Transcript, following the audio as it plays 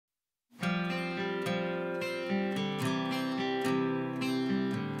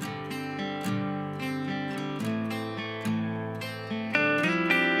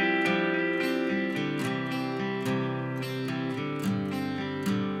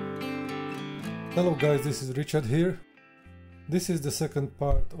Hello guys, this is Richard here. This is the second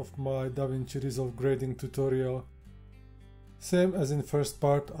part of my Davinci Resolve grading tutorial. Same as in first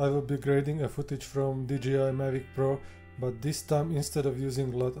part, I will be grading a footage from DJI Mavic Pro, but this time instead of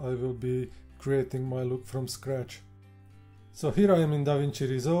using LUT, I will be creating my look from scratch. So here I am in Davinci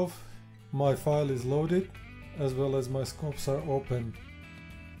Resolve. My file is loaded, as well as my scopes are open.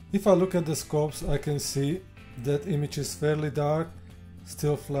 If I look at the scopes, I can see that image is fairly dark,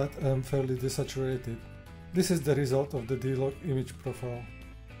 still flat and fairly desaturated. This is the result of the D-Log image profile.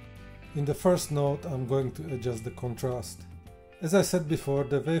 In the first node, I'm going to adjust the contrast. As I said before,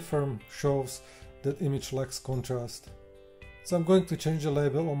 the waveform shows that image lacks contrast. So I'm going to change the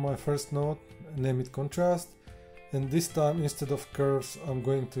label on my first node, name it contrast, and this time instead of curves I'm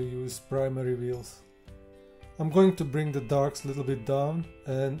going to use primary wheels. I'm going to bring the darks a little bit down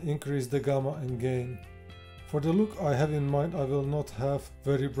and increase the gamma and gain. For the look I have in mind, I will not have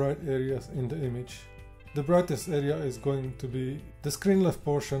very bright areas in the image. The brightest area is going to be the screen left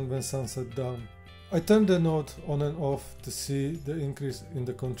portion when sun set down. I turn the node on and off to see the increase in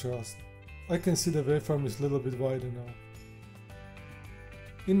the contrast. I can see the waveform is a little bit wider now.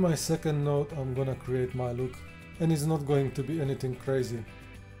 In my second node I'm gonna create my look, and it's not going to be anything crazy.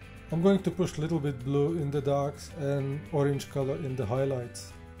 I'm going to push a little bit blue in the darks and orange color in the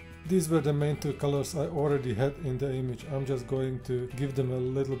highlights. These were the main two colors I already had in the image. I'm just going to give them a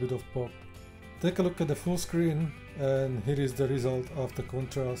little bit of pop. Take a look at the full screen, and here is the result after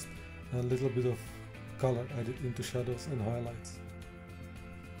contrast and a little bit of color added into shadows and highlights.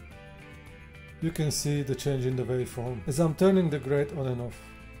 You can see the change in the waveform as I'm turning the grade on and off.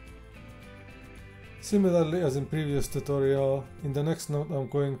 Similarly as in previous tutorial, in the next node I'm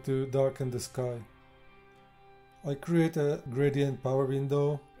going to darken the sky. I create a gradient power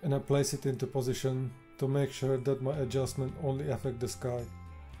window and I place it into position to make sure that my adjustment only affects the sky.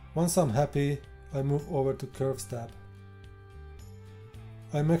 Once I'm happy, I move over to Curves tab.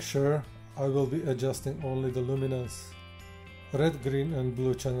 I make sure I will be adjusting only the luminance. Red, green and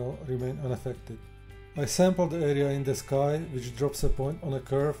blue channel remain unaffected. I sample the area in the sky which drops a point on a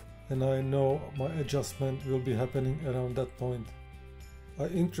curve, and I know my adjustment will be happening around that point. I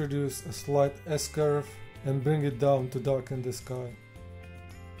introduce a slight S-curve and bring it down to darken the sky.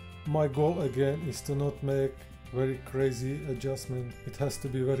 My goal again is to not make very crazy adjustment. It has to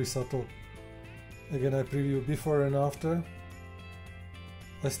be very subtle. Again, I preview before and after.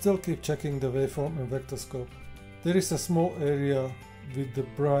 I still keep checking the waveform and vector scope. There is a small area with the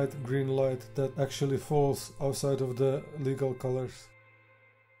bright green light that actually falls outside of the legal colors.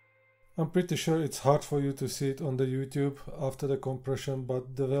 I'm pretty sure it's hard for you to see it on the YouTube after the compression,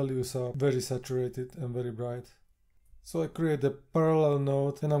 but the values are very saturated and very bright. So I create a parallel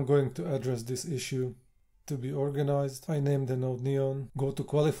node and I'm going to address this issue. To be organized, I name the node Neon, go to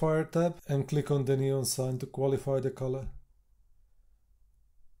Qualifier tab and click on the neon sign to qualify the color.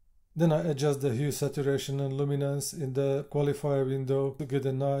 Then I adjust the hue, saturation and luminance in the qualifier window to get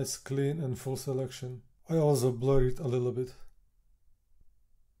a nice, clean and full selection. I also blur it a little bit.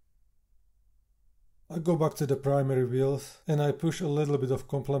 I go back to the primary wheels and I push a little bit of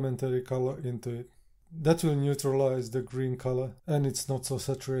complementary color into it. That will neutralize the green color and it's not so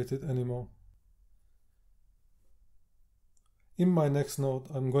saturated anymore. In my next node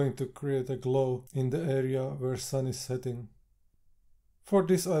I'm going to create a glow in the area where sun is setting. For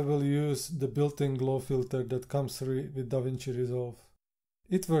this I will use the built-in glow filter that comes free with Davinci Resolve.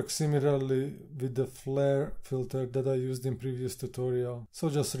 It works similarly with the flare filter that I used in previous tutorial, so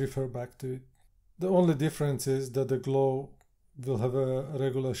just refer back to it. The only difference is that the glow will have a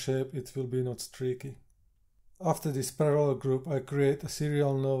regular shape, it will be not streaky. After this parallel group I create a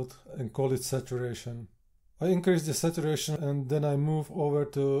serial node and call it saturation. I increase the saturation and then I move over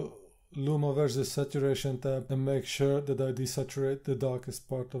to Luma versus Saturation tab and make sure that I desaturate the darkest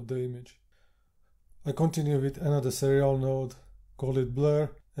part of the image. I continue with another serial node, call it Blur,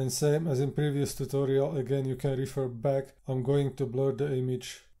 and same as in previous tutorial, again you can refer back, I'm going to blur the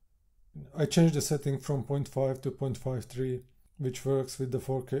image. I change the setting from 0.5 to 0.53, which works with the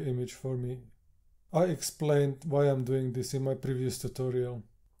 4K image for me. I explained why I'm doing this in my previous tutorial.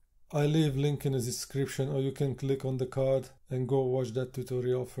 I leave link in the description or you can click on the card and go watch that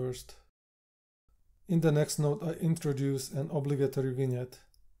tutorial first. In the next node I introduce an obligatory vignette.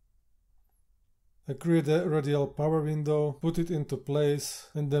 I create a radial power window, put it into place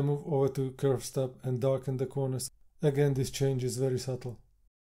and then move over to Curves tab and darken the corners. Again this change is very subtle.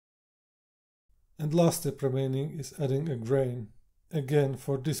 And last step remaining is adding a grain. Again,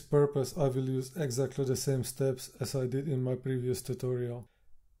 for this purpose I will use exactly the same steps as I did in my previous tutorial.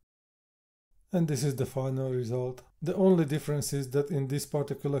 And this is the final result. The only difference is that in this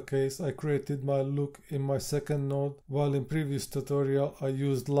particular case I created my look in my second node, while in previous tutorial I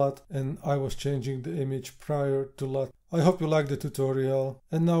used LUT and I was changing the image prior to LUT. I hope you liked the tutorial,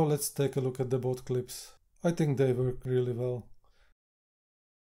 and now let's take a look at the both clips. I think they work really well.